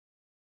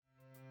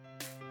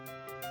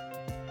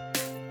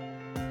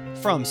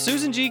From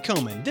Susan G.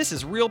 Komen, this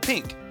is Real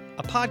Pink,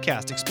 a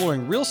podcast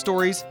exploring real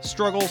stories,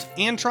 struggles,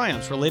 and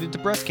triumphs related to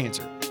breast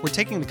cancer. We're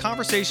taking the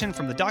conversation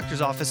from the doctor's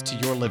office to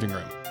your living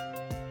room.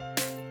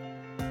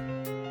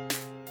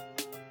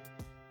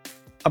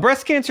 A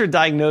breast cancer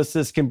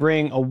diagnosis can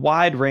bring a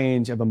wide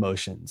range of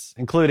emotions,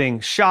 including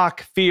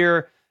shock,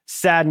 fear,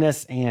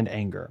 sadness, and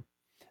anger.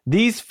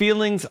 These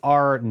feelings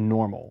are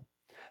normal.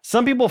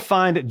 Some people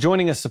find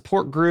joining a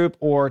support group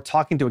or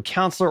talking to a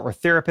counselor or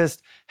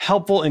therapist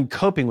helpful in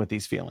coping with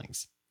these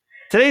feelings.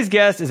 Today's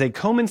guest is a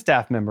Komen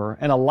staff member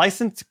and a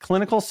licensed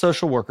clinical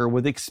social worker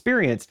with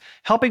experience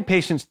helping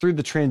patients through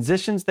the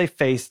transitions they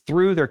face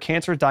through their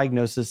cancer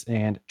diagnosis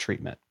and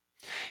treatment.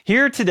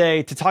 Here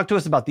today to talk to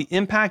us about the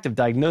impact of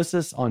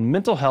diagnosis on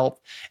mental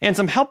health and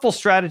some helpful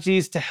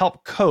strategies to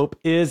help cope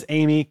is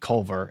Amy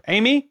Culver.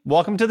 Amy,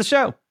 welcome to the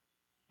show.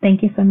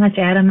 Thank you so much,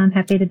 Adam. I'm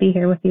happy to be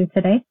here with you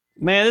today.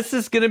 Man, this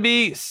is going to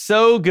be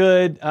so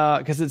good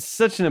because it's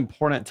such an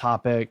important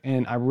topic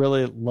and I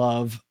really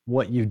love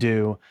what you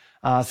do.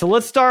 So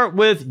let's start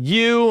with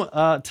you.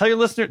 Tell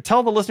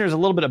the listeners a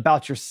little bit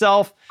about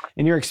yourself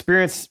and your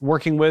experience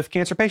working with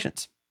cancer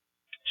patients.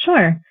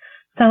 Sure.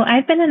 So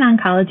I've been an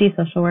oncology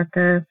social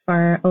worker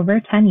for over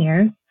 10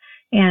 years,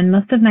 and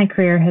most of my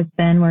career has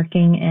been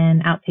working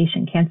in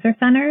outpatient cancer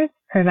centers,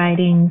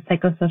 providing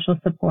psychosocial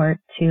support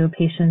to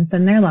patients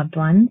and their loved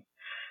ones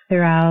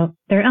throughout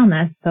their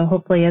illness. So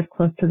hopefully as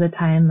close to the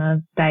time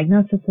of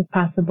diagnosis as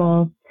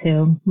possible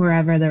to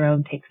wherever the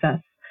road takes us.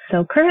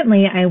 So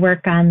currently I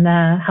work on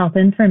the health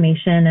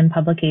information and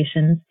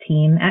publications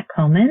team at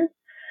Komen,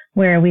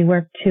 where we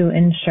work to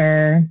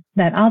ensure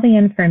that all the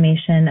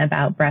information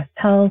about breast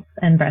health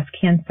and breast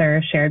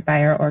cancer shared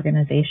by our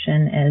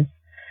organization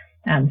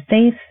is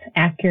safe,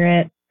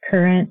 accurate,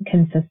 current,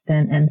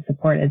 consistent, and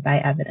supported by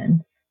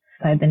evidence.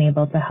 So I've been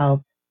able to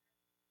help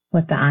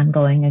with the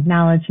ongoing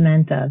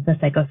acknowledgement of the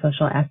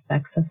psychosocial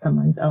aspects of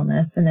someone's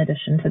illness in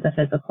addition to the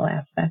physical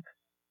aspects.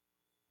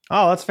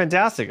 Oh, that's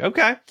fantastic.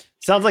 Okay.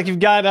 Sounds like you've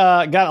got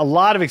a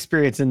lot of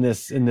experience in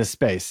this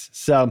space.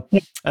 So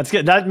yeah. That's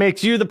good. That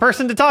makes you the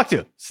person to talk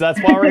to. So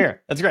that's why we're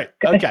here. That's great.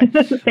 Okay.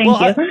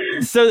 Thank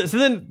you. So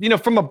then,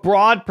 from a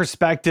broad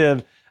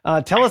perspective,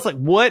 tell us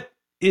what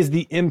is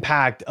the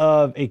impact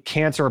of a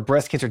cancer or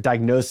breast cancer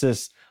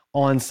diagnosis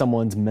on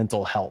someone's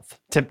mental health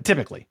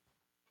typically?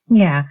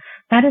 Yeah,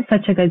 that is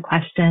such a good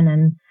question.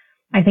 And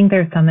I think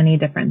there's so many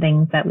different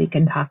things that we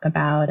can talk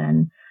about.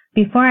 And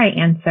before I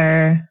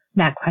answer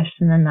that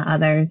question and the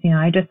others,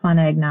 I just want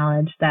to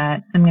acknowledge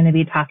that I'm going to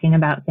be talking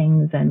about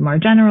things in more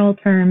general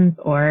terms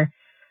or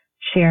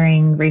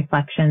sharing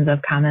reflections of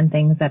common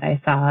things that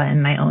I saw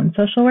in my own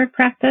social work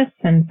practice.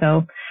 And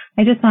so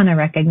I just want to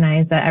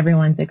recognize that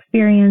everyone's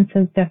experience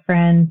is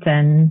different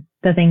and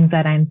the things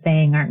that I'm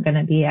saying aren't going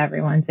to be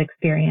everyone's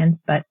experience,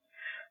 but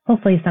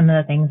hopefully some of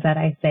the things that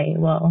I say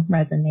will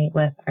resonate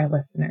with our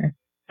listeners.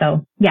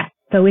 So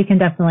we can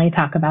definitely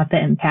talk about the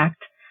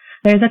impact.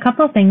 There's a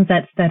couple of things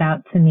that stood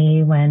out to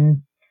me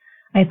when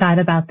I thought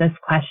about this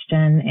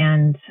question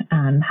and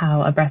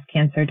how a breast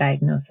cancer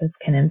diagnosis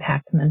can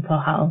impact mental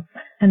health.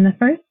 And the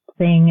first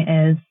thing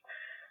is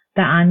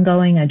the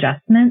ongoing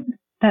adjustment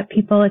that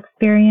people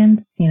experience,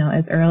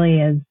 as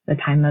early as the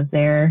time of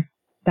their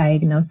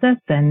diagnosis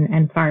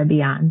and far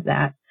beyond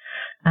that.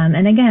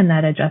 And again,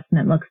 that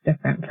adjustment looks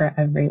different for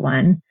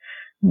everyone.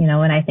 When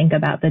I think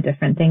about the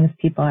different things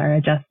people are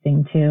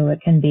adjusting to,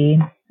 it can be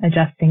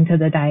adjusting to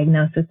the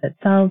diagnosis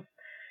itself.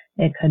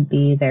 It could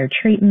be their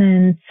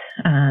treatment,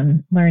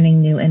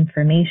 learning new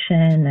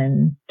information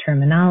and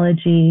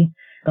terminology,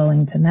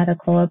 going to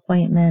medical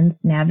appointments,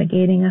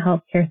 navigating a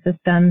healthcare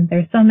system.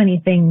 There's so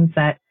many things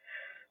that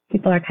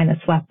people are kind of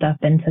swept up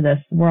into this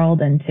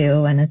world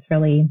into, and it's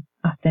really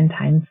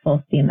oftentimes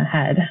full steam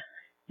ahead.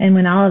 And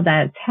when all of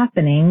that's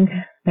happening,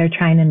 they're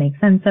trying to make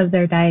sense of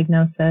their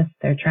diagnosis.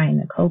 They're trying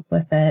to cope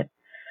with it.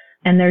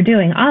 And they're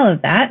doing all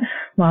of that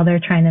while they're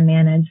trying to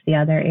manage the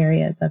other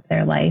areas of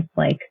their life,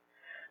 like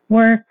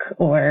work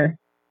or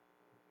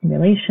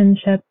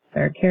relationships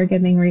or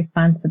caregiving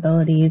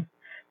responsibilities,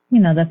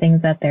 the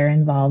things that they're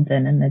involved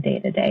in the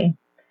day-to-day.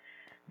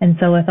 And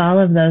so with all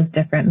of those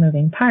different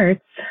moving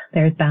parts,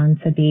 there's bound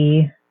to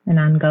be an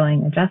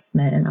ongoing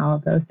adjustment in all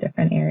of those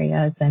different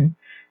areas. And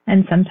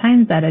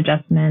sometimes that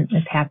adjustment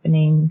is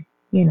happening,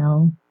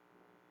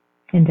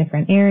 in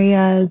different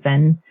areas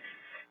and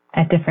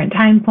at different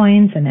time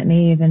points, and it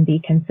may even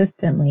be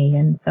consistently.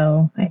 And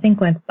so I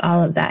think with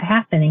all of that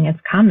happening, it's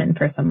common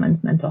for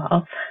someone's mental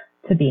health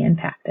to be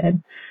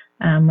impacted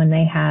when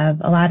they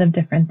have a lot of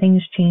different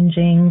things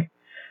changing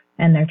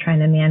and they're trying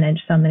to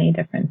manage so many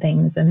different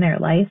things in their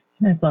life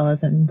as well as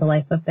in the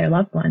life of their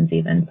loved ones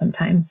even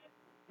sometimes.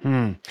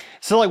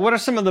 So what are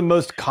some of the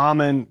most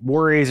common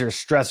worries or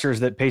stressors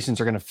that patients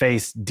are going to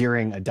face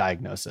during a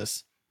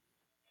diagnosis?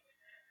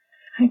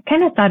 I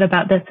kind of thought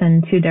about this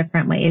in two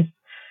different ways.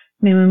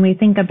 When we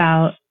think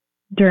about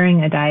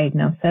during a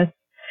diagnosis,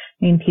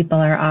 people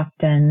are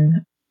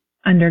often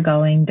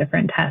undergoing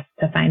different tests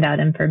to find out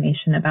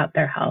information about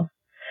their health.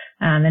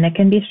 And it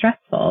can be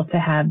stressful to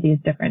have these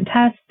different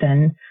tests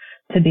and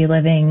to be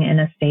living in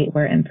a state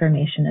where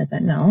information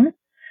isn't known.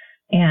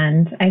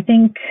 And I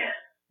think,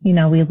 we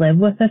live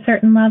with a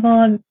certain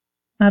level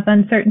of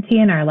uncertainty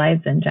in our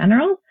lives in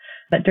general.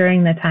 But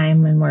during the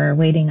time when we're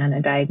waiting on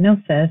a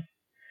diagnosis,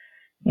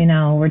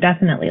 we're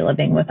definitely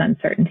living with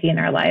uncertainty in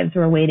our lives.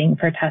 We're waiting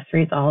for test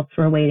results.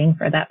 We're waiting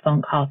for that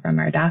phone call from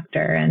our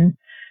doctor. And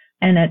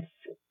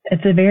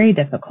it's a very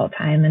difficult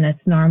time, and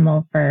it's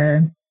normal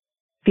for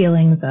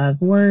feelings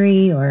of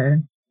worry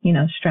or,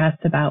 stress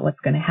about what's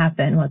going to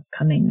happen, what's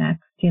coming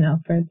next,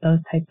 for those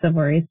types of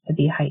worries to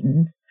be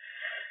heightened.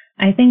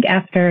 I think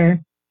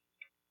after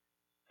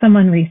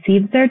someone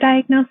receives their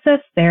diagnosis,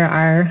 there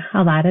are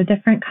a lot of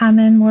different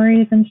common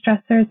worries and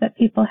stressors that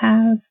people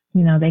have.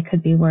 They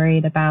could be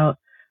worried about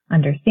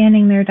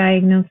understanding their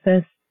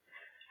diagnosis.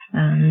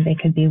 They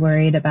could be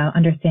worried about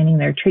understanding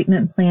their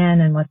treatment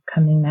plan and what's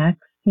coming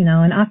next,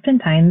 and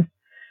oftentimes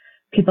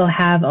people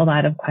have a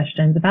lot of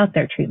questions about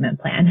their treatment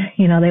plan.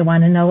 They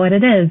want to know what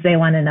it is. They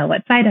want to know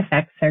what side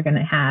effects they're going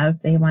to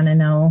have. They want to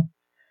know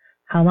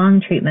how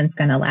long treatment's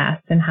going to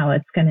last and how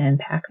it's going to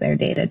impact their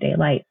day-to-day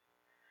life.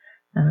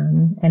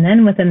 And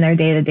then within their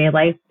day-to-day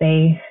life,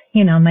 they,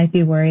 might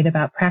be worried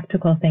about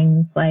practical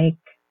things like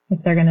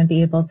if they're going to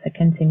be able to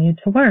continue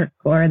to work,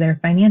 or their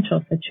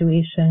financial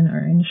situation,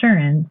 or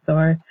insurance,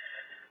 or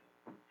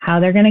how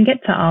they're going to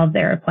get to all of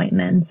their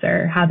appointments,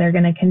 or how they're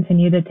going to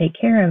continue to take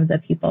care of the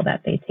people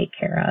that they take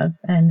care of.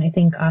 And I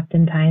think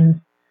oftentimes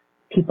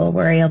people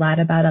worry a lot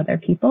about other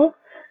people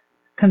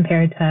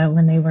compared to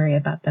when they worry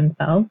about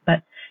themselves.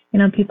 But,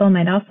 people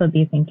might also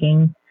be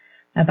thinking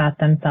about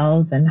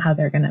themselves and how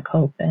they're going to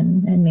cope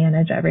and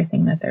manage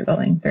everything that they're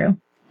going through.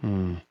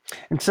 And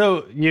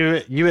so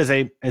you as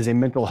a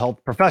mental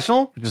health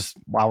professional, just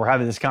while we're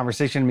having this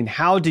conversation,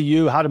 how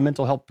do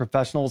mental health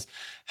professionals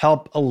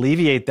help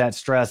alleviate that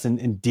stress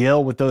and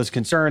deal with those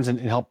concerns and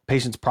help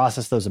patients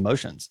process those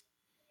emotions?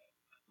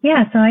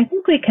 Yeah, so I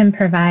think we can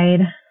provide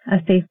a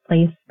safe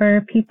place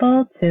for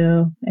people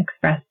to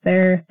express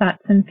their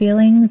thoughts and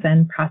feelings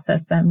and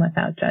process them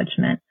without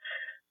judgment.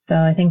 So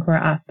I think we're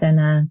often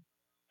a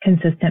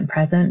consistent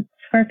presence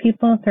for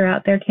people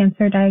throughout their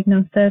cancer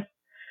diagnosis.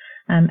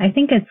 I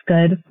think it's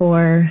good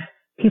for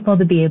people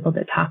to be able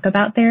to talk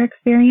about their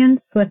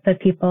experience with the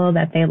people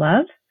that they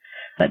love,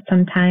 but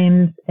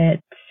sometimes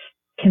it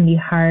can be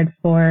hard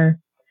for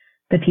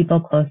the people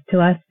close to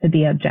us to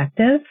be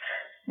objective.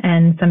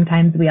 And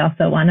sometimes we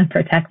also want to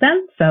protect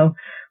them. So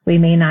we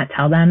may not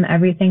tell them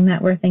everything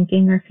that we're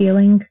thinking or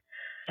feeling.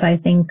 So I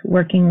think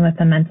working with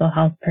a mental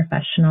health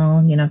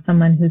professional,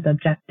 someone who's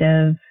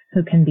objective,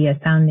 who can be a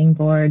sounding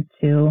board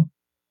to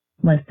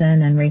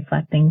listen and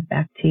reflect things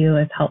back to you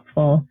is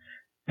helpful.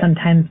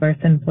 Sometimes we're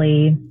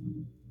simply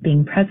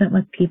being present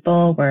with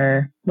people.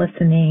 We're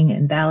listening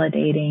and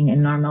validating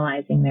and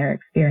normalizing their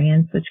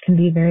experience, which can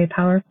be very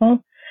powerful.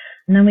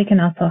 And then we can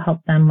also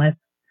help them with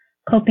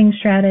coping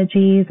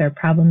strategies or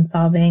problem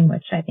solving,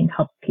 which I think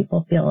helps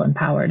people feel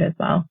empowered as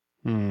well.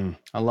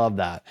 I love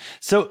that.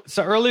 So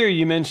earlier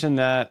you mentioned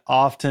that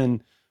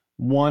often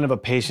one of a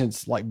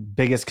patient's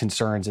biggest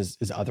concerns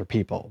is other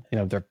people,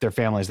 their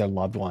families, their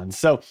loved ones.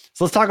 So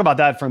let's talk about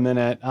that for a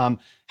minute.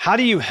 How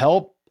do you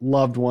help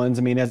loved ones?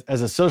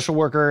 As a social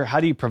worker, how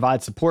do you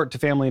provide support to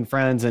family and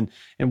friends, and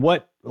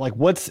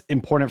what's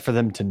important for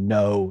them to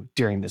know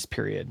during this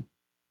period?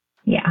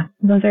 Yeah,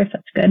 those are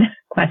such good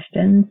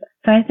questions.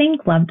 So I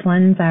think loved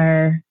ones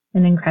are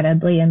an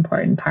incredibly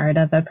important part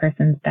of a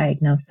person's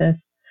diagnosis.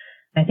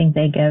 I think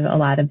they give a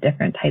lot of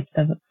different types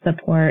of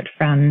support,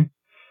 from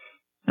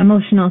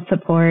emotional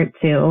support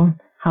to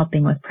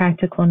helping with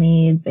practical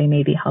needs. They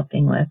may be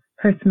helping with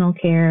personal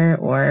care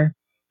or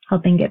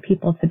helping get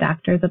people to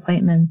doctor's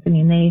appointments.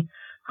 They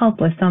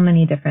help with so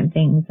many different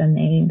things, and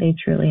they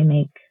truly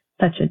make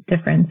such a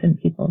difference in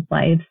people's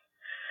lives.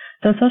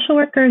 So social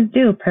workers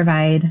do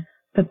provide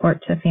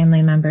support to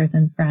family members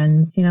and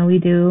friends. We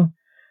do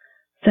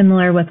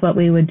similar with what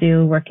we would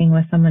do working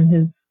with someone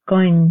who's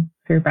going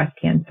through breast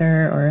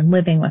cancer or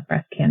living with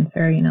breast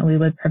cancer. We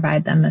would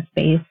provide them a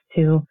space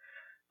to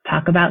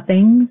talk about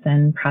things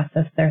and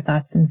process their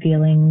thoughts and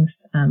feelings.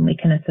 We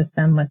can assist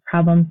them with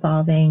problem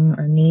solving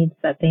or needs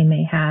that they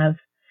may have.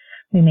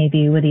 We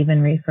maybe would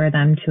even refer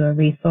them to a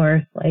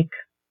resource like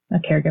a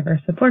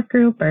caregiver support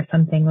group or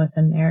something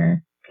within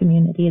their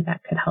community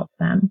that could help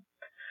them.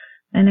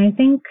 And I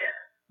think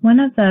one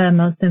of the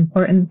most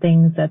important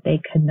things that they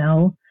could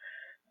know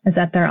is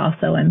that they're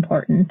also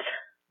important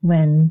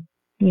when,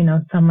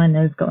 someone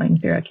is going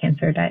through a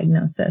cancer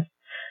diagnosis,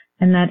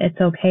 and that it's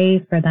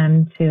okay for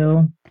them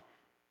to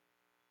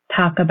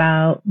talk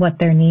about what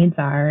their needs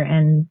are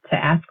and to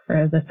ask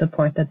for the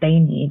support that they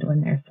need when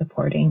they're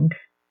supporting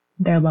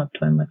their loved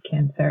one with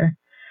cancer.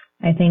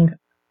 I think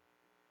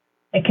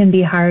it can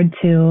be hard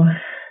to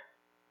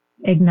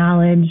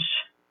acknowledge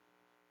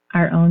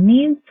our own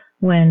needs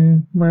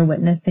when we're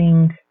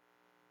witnessing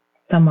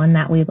someone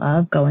that we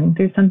love going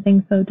through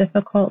something so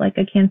difficult like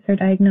a cancer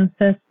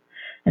diagnosis.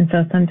 And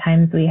so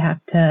sometimes we have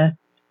to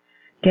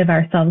give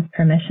ourselves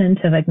permission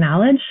to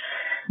acknowledge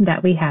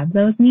that we have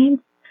those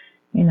needs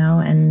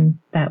and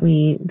that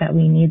we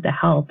need the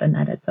help and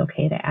that it's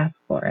okay to ask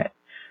for it.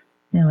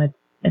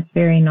 It's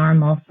very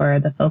normal for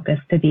the focus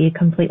to be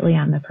completely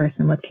on the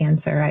person with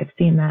cancer. I've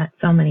seen that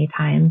so many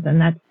times, and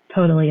that's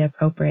totally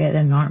appropriate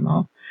and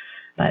normal.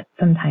 But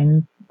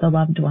sometimes the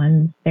loved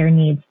ones, their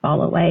needs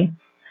fall away,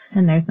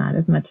 and there's not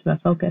as much of a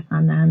focus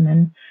on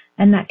them,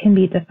 and that can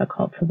be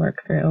difficult to work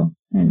through.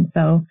 And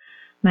so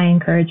my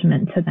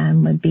encouragement to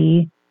them would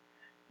be,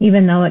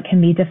 even though it can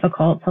be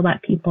difficult, to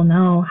let people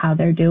know how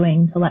they're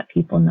doing, to let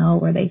people know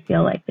where they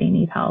feel like they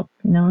need help,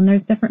 and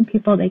there's different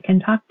people they can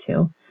talk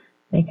to.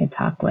 They could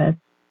talk with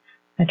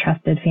a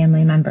trusted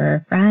family member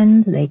or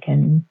friend. They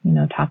can,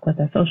 talk with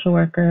a social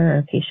worker or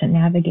a patient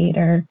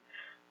navigator.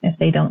 If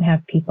they don't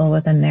have people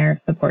within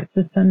their support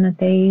system that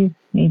they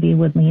maybe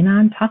would lean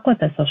on, talk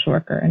with a social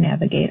worker or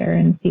navigator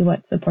and see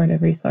what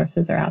supportive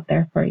resources are out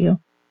there for you.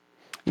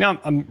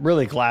 I'm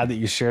really glad that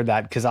you shared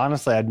that, because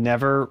honestly, I'd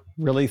never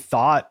really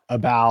thought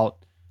about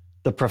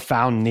the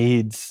profound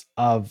needs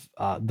of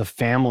the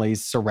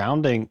families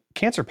surrounding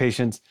cancer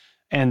patients,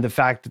 and the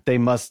fact that they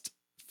must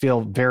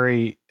feel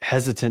very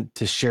hesitant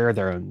to share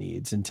their own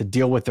needs and to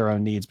deal with their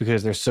own needs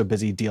because they're so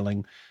busy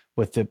dealing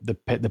with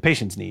the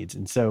patient's needs.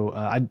 And so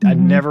I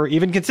never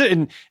even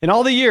considered, in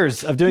all the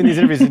years of doing these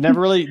interviews, I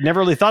never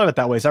really thought of it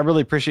that way. So I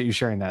really appreciate you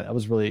sharing that. That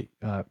was really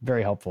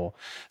very helpful.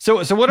 So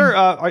what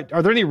are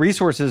there any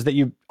resources that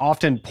you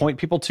often point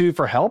people to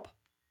for help?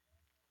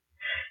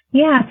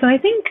 Yeah, so I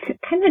think it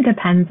kind of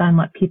depends on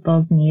what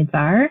people's needs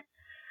are.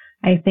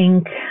 I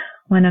think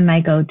one of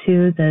my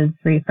go-tos is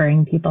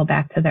referring people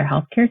back to their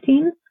healthcare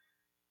teams.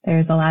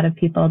 There's a lot of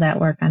people that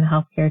work on a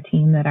healthcare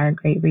team that are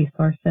great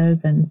resources.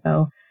 And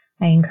so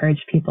I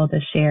encourage people to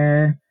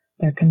share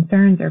their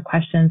concerns or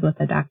questions with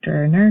a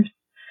doctor or nurse.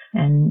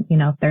 And,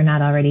 if they're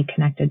not already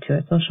connected to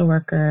a social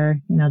worker,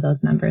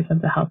 those members of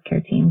the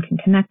healthcare team can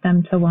connect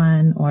them to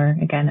one, or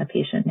again, a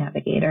patient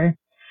navigator.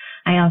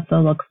 I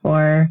also look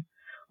for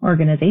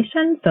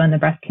organizations. So in the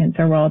breast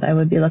cancer world, I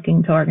would be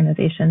looking to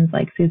organizations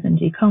like Susan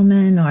G.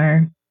 Komen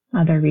or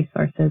other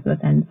resources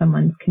within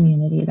someone's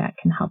community that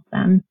can help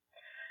them.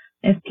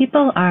 If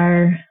people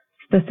are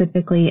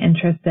specifically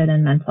interested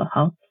in mental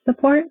health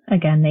support,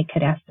 again, they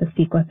could ask to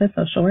speak with a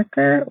social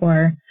worker,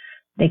 or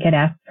they could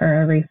ask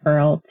for a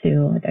referral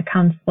to a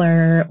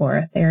counselor or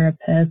a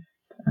therapist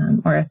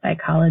or a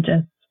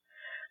psychologist.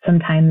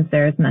 Sometimes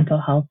there's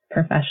mental health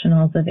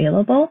professionals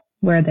available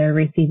where they're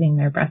receiving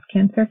their breast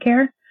cancer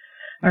care.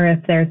 Or if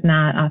there's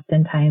not,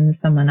 oftentimes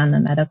someone on the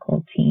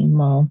medical team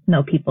will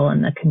know people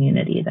in the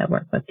community that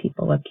work with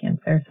people with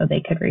cancer, so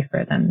they could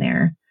refer them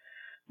there.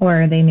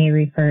 Or they may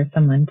refer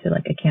someone to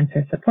like a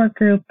cancer support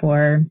group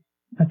or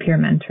a peer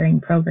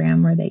mentoring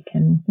program where they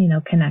can,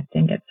 connect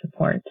and get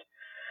support.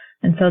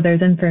 And so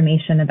there's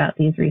information about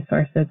these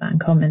resources on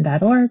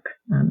Komen.org,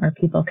 or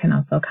people can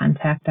also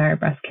contact our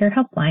breast care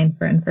helpline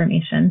for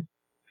information.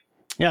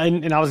 Yeah,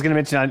 and I was going to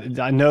mention,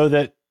 I know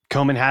that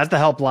Komen has the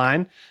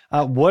helpline.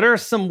 What are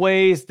some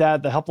ways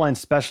that the helpline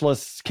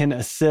specialists can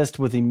assist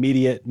with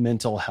immediate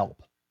mental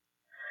help?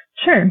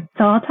 Sure.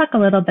 So I'll talk a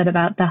little bit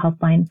about the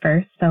helpline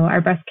first. So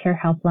our breast care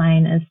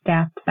helpline is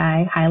staffed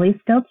by highly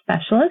skilled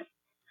specialists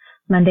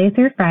Monday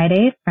through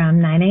Friday from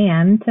 9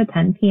 a.m. to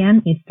 10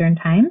 p.m. Eastern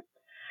Time.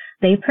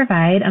 They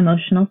provide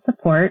emotional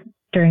support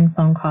during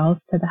phone calls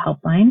to the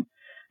helpline,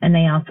 and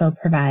they also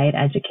provide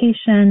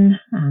education.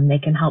 They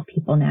can help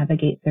people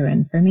navigate through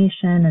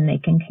information, and they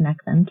can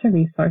connect them to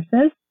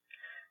resources.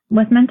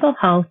 With mental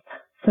health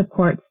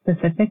support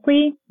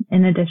specifically,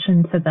 in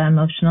addition to the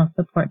emotional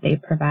support they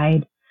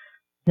provide,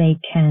 they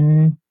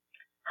can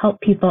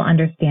help people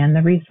understand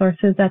the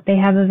resources that they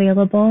have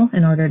available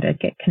in order to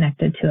get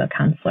connected to a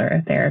counselor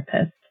or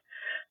therapist.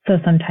 So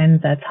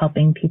sometimes that's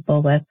helping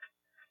people with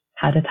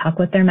how to talk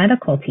with their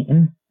medical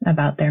team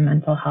about their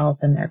mental health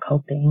and their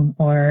coping,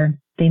 or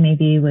they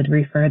maybe would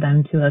refer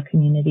them to a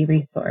community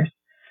resource.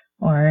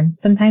 Or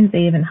sometimes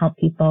they even help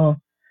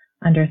people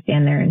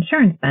understand their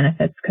insurance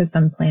benefits, because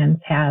some plans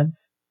have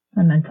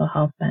a mental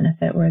health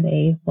benefit where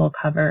they will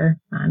cover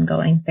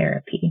ongoing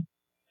therapy.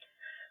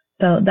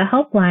 So the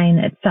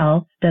helpline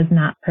itself does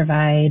not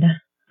provide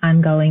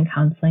ongoing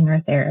counseling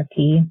or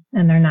therapy,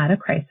 and they're not a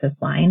crisis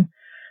line.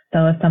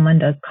 So if someone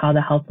does call the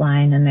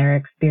helpline and they're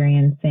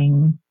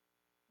experiencing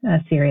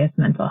a serious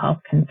mental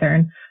health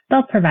concern,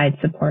 they'll provide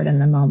support in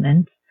the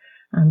moment,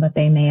 but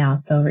they may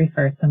also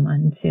refer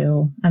someone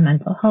to a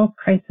mental health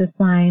crisis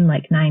line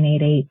like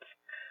 988,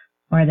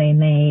 or they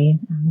may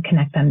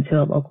connect them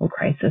to a local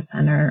crisis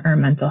center or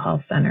mental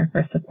health center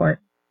for support.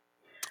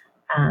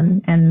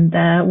 And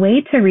the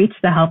way to reach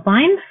the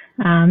helpline,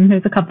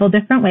 there's a couple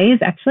different ways,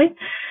 actually.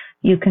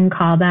 You can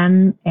call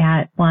them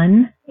at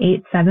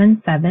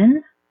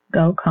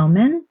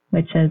 1-877-GO-KOMEN,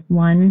 which is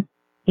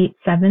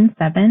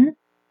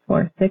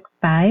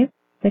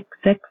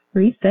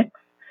 1-877-465-6636,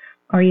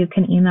 or you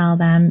can email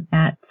them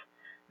at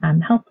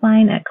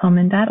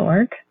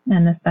helpline@komen.org,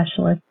 and the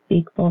specialists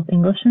speak both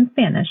English and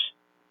Spanish.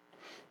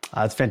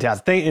 That's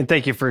fantastic. And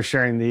thank you for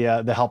sharing the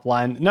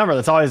helpline number.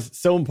 That's always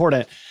so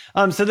important.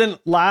 So then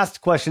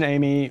last question,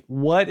 Amy,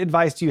 what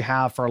advice do you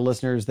have for our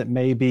listeners that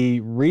may be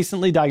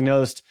recently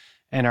diagnosed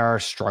and are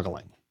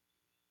struggling?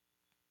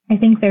 I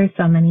think there's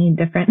so many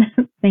different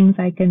things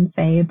I can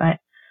say, but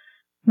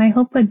my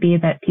hope would be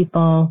that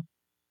people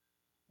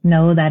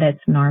know that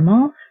it's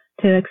normal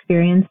to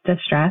experience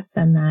distress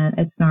and that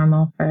it's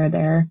normal for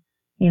their,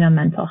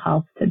 mental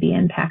health to be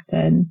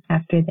impacted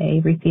after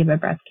they receive a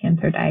breast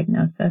cancer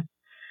diagnosis,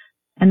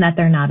 and that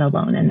they're not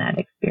alone in that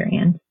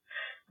experience.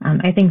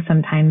 I think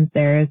sometimes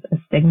there's a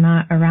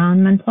stigma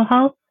around mental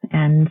health,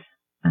 and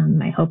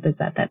my hope is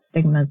that that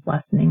stigma is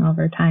lessening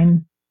over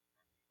time.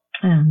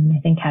 I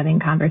think having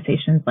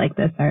conversations like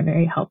this are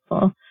very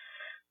helpful.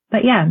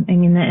 But yeah,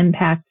 the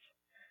impact,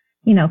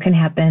 can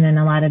happen in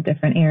a lot of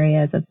different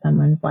areas of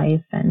someone's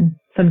life. And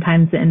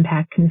sometimes the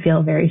impact can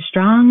feel very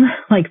strong,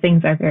 like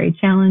things are very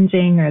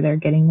challenging or they're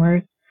getting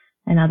worse.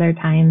 And other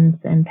times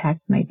the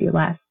impact might be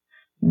less.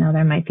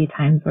 There might be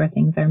times where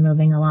things are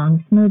moving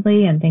along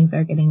smoothly and things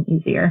are getting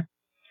easier.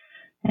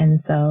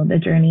 And so the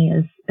journey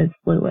is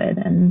fluid,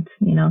 and,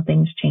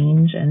 things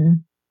change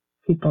and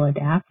people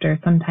adapt, or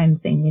sometimes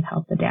they need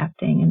help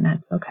adapting, and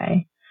that's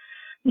okay.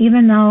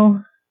 Even though,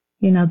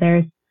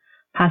 there's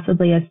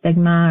possibly a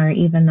stigma, or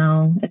even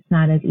though it's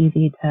not as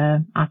easy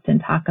to often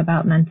talk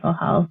about mental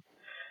health,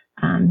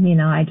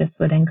 I just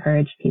would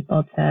encourage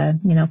people to,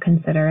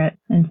 consider it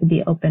and to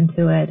be open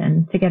to it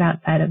and to get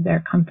outside of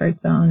their comfort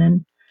zone.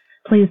 And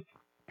please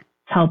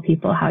tell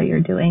people how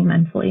you're doing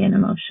mentally and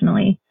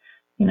emotionally.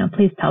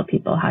 Please tell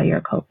people how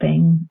you're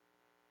coping.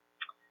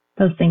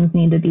 Those things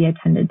need to be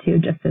attended to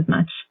just as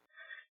much,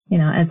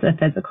 as the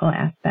physical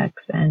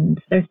aspects. And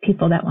there's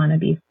people that want to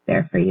be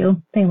there for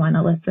you. They want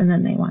to listen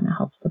and they want to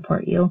help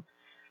support you.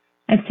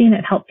 I've seen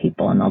it help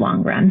people in the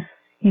long run.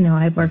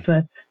 I've worked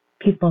with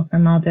people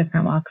from all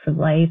different walks of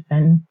life,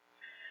 and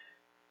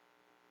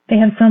they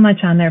have so much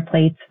on their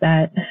plates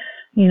that,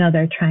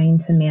 they're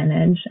trying to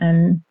manage.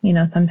 And,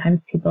 sometimes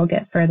people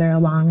get further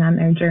along on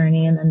their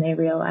journey and then they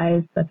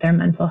realize that their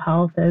mental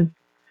health is,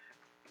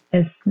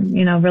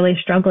 really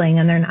struggling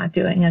and they're not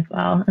doing as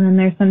well. And then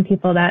there's some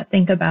people that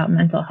think about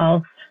mental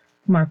health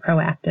more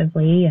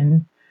proactively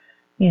and,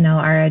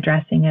 are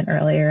addressing it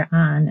earlier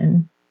on.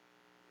 And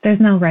there's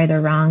no right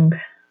or wrong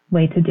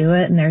way to do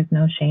it. And there's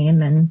no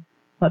shame in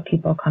what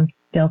people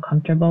feel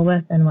comfortable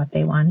with and what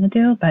they want to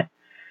do. But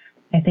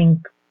I think,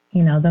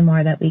 the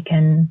more that we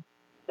can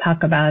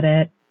talk about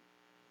it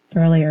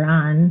earlier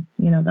on,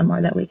 the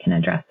more that we can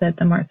address it,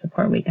 the more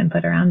support we can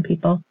put around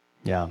people.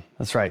 Yeah,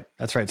 that's right.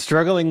 That's right.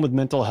 Struggling with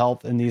mental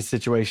health in these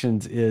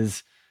situations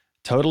is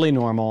totally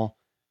normal,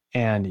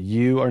 and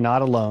you are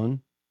not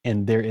alone,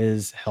 and there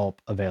is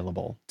help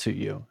available to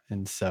you.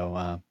 And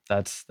so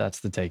that's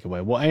the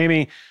takeaway. Well,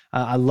 Amy,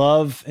 I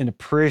love and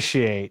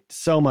appreciate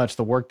so much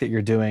the work that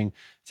you're doing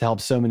to help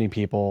so many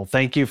people.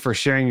 Thank you for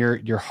sharing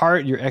your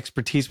heart, your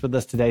expertise with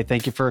us today.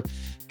 Thank you for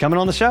coming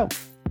on the show.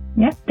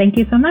 Yeah, thank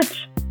you so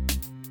much.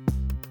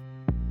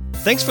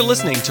 Thanks for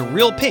listening to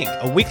Real Pink,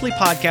 a weekly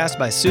podcast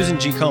by Susan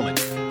G. Komen.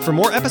 For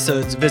more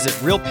episodes, visit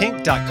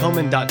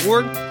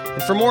realpink.komen.org.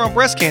 And for more on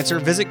breast cancer,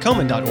 visit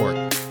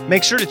komen.org.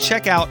 Make sure to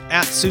check out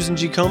 @Susan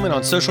G. Komen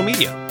on social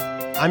media.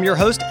 I'm your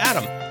host,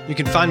 Adam. You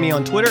can find me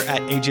on Twitter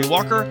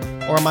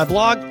 @AJWalker or on my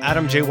blog,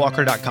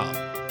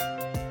 adamjwalker.com.